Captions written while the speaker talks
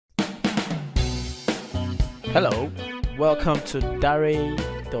Hello, welcome to Dare.io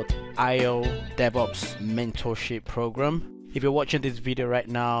DevOps Mentorship Program. If you're watching this video right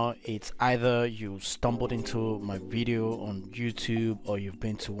now, it's either you stumbled into my video on YouTube or you've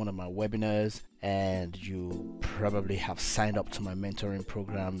been to one of my webinars and you probably have signed up to my mentoring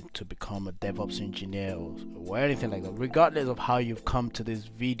program to become a DevOps engineer or anything like that. Regardless of how you've come to this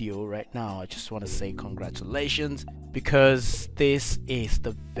video right now, I just want to say congratulations, because this is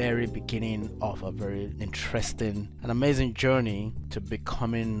the very beginning of a very interesting and amazing journey to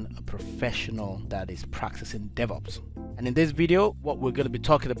becoming a professional that is practicing DevOps. And in this video, what we're going to be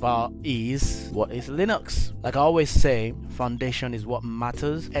talking about is what is Linux. Like I always say, foundation is what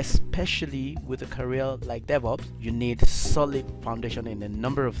matters, especially with a career like DevOps. You need solid foundation in a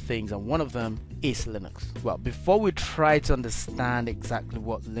number of things, and one of them is Linux. Well, before we try to understand exactly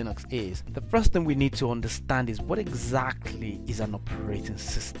what Linux is, the first thing we need to understand is what exactly is an operating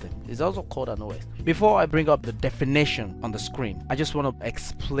system. It's also called an OS. Before I bring up the definition on the screen, I just want to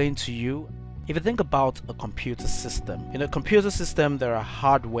explain to you. If you think about a computer system, in a computer system there are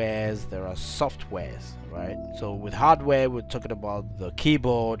hardwares, there are softwares, right? So with hardware, we're talking about the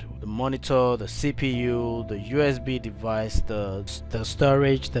keyboard, the monitor, the CPU, the USB device, the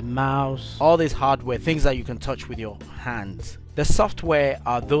storage, the mouse, all these hardware, things that you can touch with your hands. The software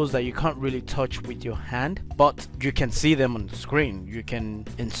are those that you can't really touch with your hand, but you can see them on the screen, you can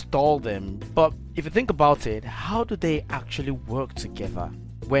install them. But if you think about it, how do they actually work together?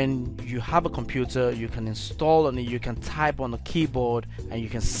 When you have a computer, you can install on it, you can type on the keyboard, and you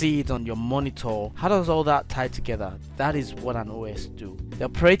can see it on your monitor. How does all that tie together? That is what an OS do. The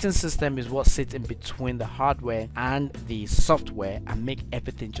operating system is what sits in between the hardware and the software and make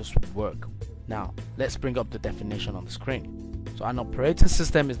everything just work. Now, let's bring up the definition on the screen. So an operating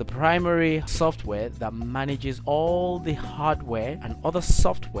system is the primary software that manages all the hardware and other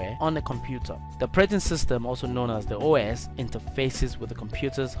software on a computer. The operating system, also known as the OS, interfaces with the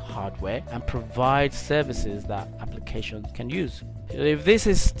computer's hardware and provides services that applications can use. If this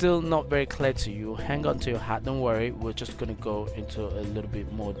is still not very clear to you, hang on to your hat, don't worry, we're just going to go into a little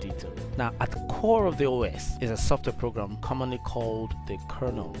bit more detail. Now, at the core of the OS is a software program commonly called the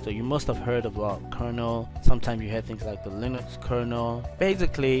kernel. So you must have heard about kernel. Sometimes you hear things like the Linux kernel.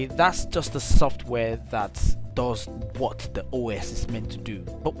 Basically, that's just the software that does what the OS is meant to do.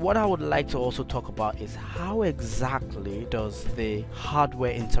 But what I would like to also talk about is how exactly does the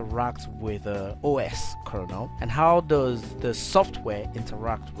hardware interact with the OS kernel, and how does the software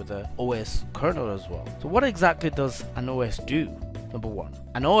interact with the OS kernel as well. So what exactly does an OS do? Number one,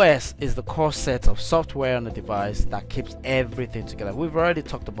 an OS is the core set of software on the device that keeps everything together. We've already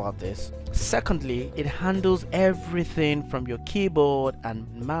talked about this. Secondly, it handles everything from your keyboard and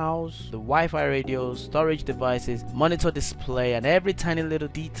mouse, the Wi-Fi radio, storage devices, monitor display, and every tiny little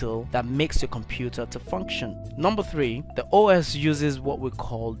detail that makes your computer to function. Number three, the OS uses what we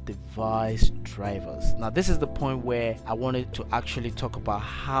call device drivers. Now, this is the point where I wanted to actually talk about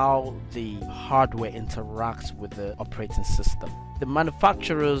how the hardware interacts with the operating system. The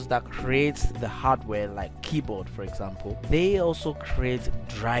manufacturers that create the hardware, like keyboard for example, they also create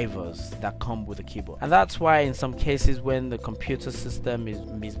drivers that come with the keyboard. And that's why in some cases when the computer system is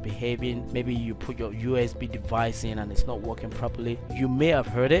misbehaving, maybe you put your USB device in and it's not working properly, you may have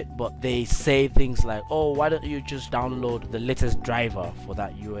heard it, but they say things like, oh, why don't you just download the latest driver for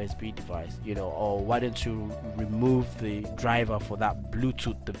that USB device, you know, or why don't you remove the driver for that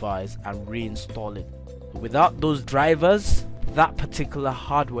Bluetooth device and reinstall it. Without those drivers, that particular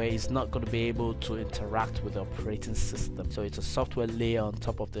hardware is not going to be able to interact with the operating system. So it's a software layer on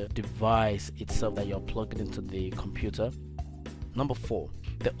top of the device itself that you're plugging into the computer. Number four,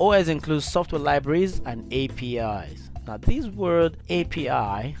 the OS includes software libraries and APIs. Now, this word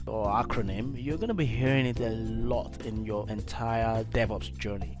API or acronym, you're going to be hearing it a lot in your entire DevOps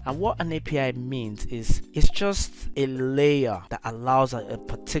journey. And what an API means is it's just a layer that allows a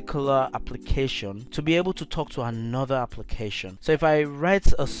particular application to be able to talk to another application. So if I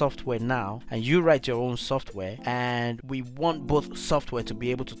write a software now and you write your own software and we want both software to be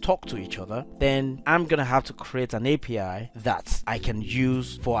able to talk to each other, then I'm going to have to create an API that I can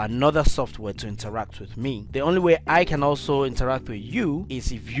use for another software to interact with me. The only way I can also interact with you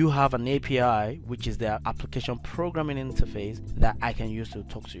is if you have an API, which is the application programming interface that I can use to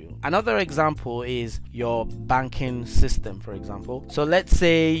talk to you. Another example is your banking system, for example. So let's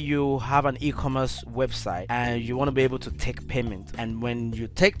say you have an e-commerce website and you want to be able to take payment, and when you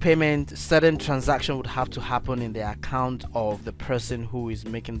take payment, certain transaction would have to happen in the account of the person who is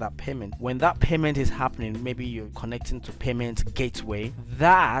making that payment. When that payment is happening, maybe you're connecting to payment gateway.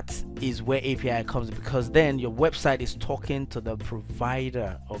 That is where API comes, because then your website software is talking to the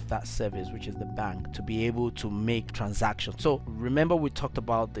provider of that service, which is the bank, to be able to make transactions. So remember, we talked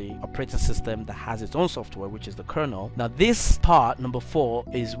about the operating system that has its own software, which is the kernel. Now this part, number 4,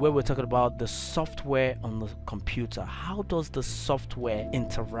 is where we're talking about the software on the computer. How does the software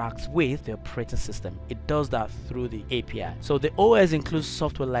interact with the operating system? It does that through the API. So the OS includes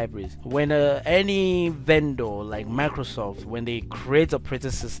software libraries. When any vendor like Microsoft, when they create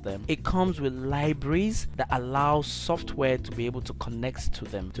operating system, it comes with libraries that allow software to be able to connect to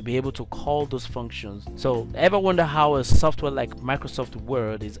them, to be able to call those functions. So ever wonder how a software like Microsoft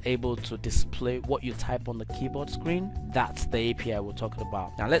Word is able to display what you type on the keyboard screen? That's the API we're talking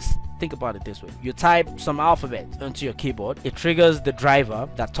about. Now let's think about it this way. You type some alphabet onto your keyboard, it triggers the driver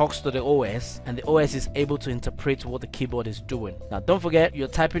that talks to the OS, and the OS is able to interpret what the keyboard is doing. Now don't forget, you're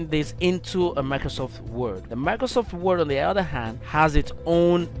typing this into a Microsoft Word. The Microsoft Word, on the other hand, has its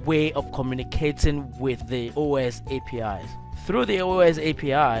own way of communicating with the OS APIs. Through the OS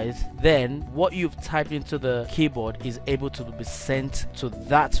APIs, then what you've typed into the keyboard is able to be sent to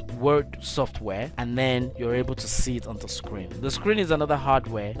that Word software, and then you're able to see it on the screen. The screen is another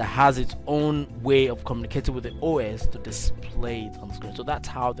hardware that has its own way of communicating with the OS to display it on the screen. So that's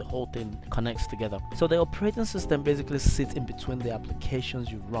how the whole thing connects together. So the operating system basically sits in between the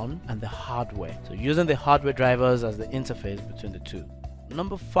applications you run and the hardware. So using the hardware drivers as the interface between the two.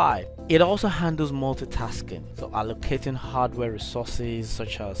 Number 5, it also handles multitasking, so allocating hardware resources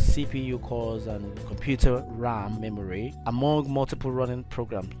such as CPU cores and computer RAM memory among multiple running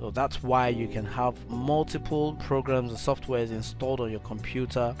programs. So that's why you can have multiple programs and softwares installed on your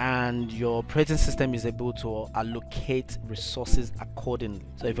computer, and your operating system is able to allocate resources accordingly.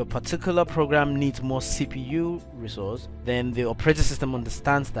 So if a particular program needs more CPU resource, then the operating system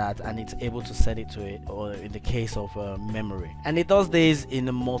understands that and it's able to set it to it, or in the case of memory. And it does this in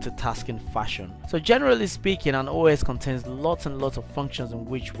a multitasking fashion. So generally speaking, an OS contains lots and lots of functions in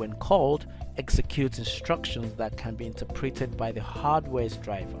which, when called, executes instructions that can be interpreted by the hardware's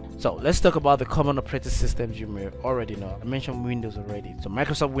driver. So let's talk about the common operating systems you may already know. I mentioned Windows already. So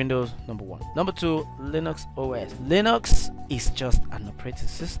Microsoft Windows, number 1. Number 2, Linux OS. Linux is just an operating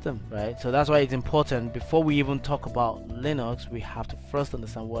system, right? So that's why it's important, before we even talk about Linux, we have to first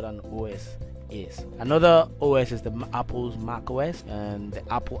understand what an OS is. Another OS is the Apple's macOS and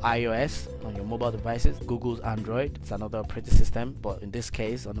the Apple iOS on your mobile devices. Google's Android, it's another operating system, but in this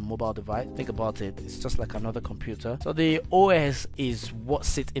case on the mobile device. Think about it, it's just like another computer. So the OS is what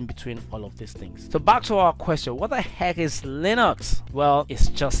sits in between all of these things. So back to our question, what the heck is Linux? Well, it's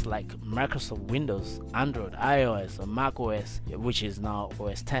just like Microsoft Windows, Android, iOS, or macOS, which is now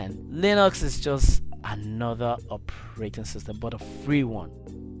OS 10. Linux is just another operating system, but a free one.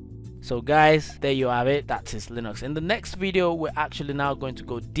 So guys, there you have it. That is Linux. In the next video, we're actually now going to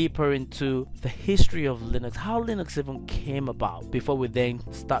go deeper into the history of Linux, how Linux even came about, before we then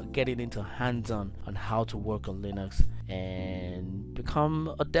start getting into hands-on on how to work on Linux and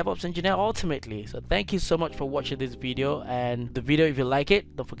become a DevOps engineer ultimately. So thank you so much for watching this video, and the video, if you like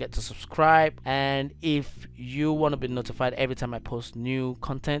it, don't forget to subscribe, and if you want to be notified every time I post new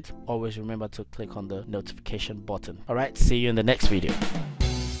content, always remember to click on the notification button. All right, see you in the next video.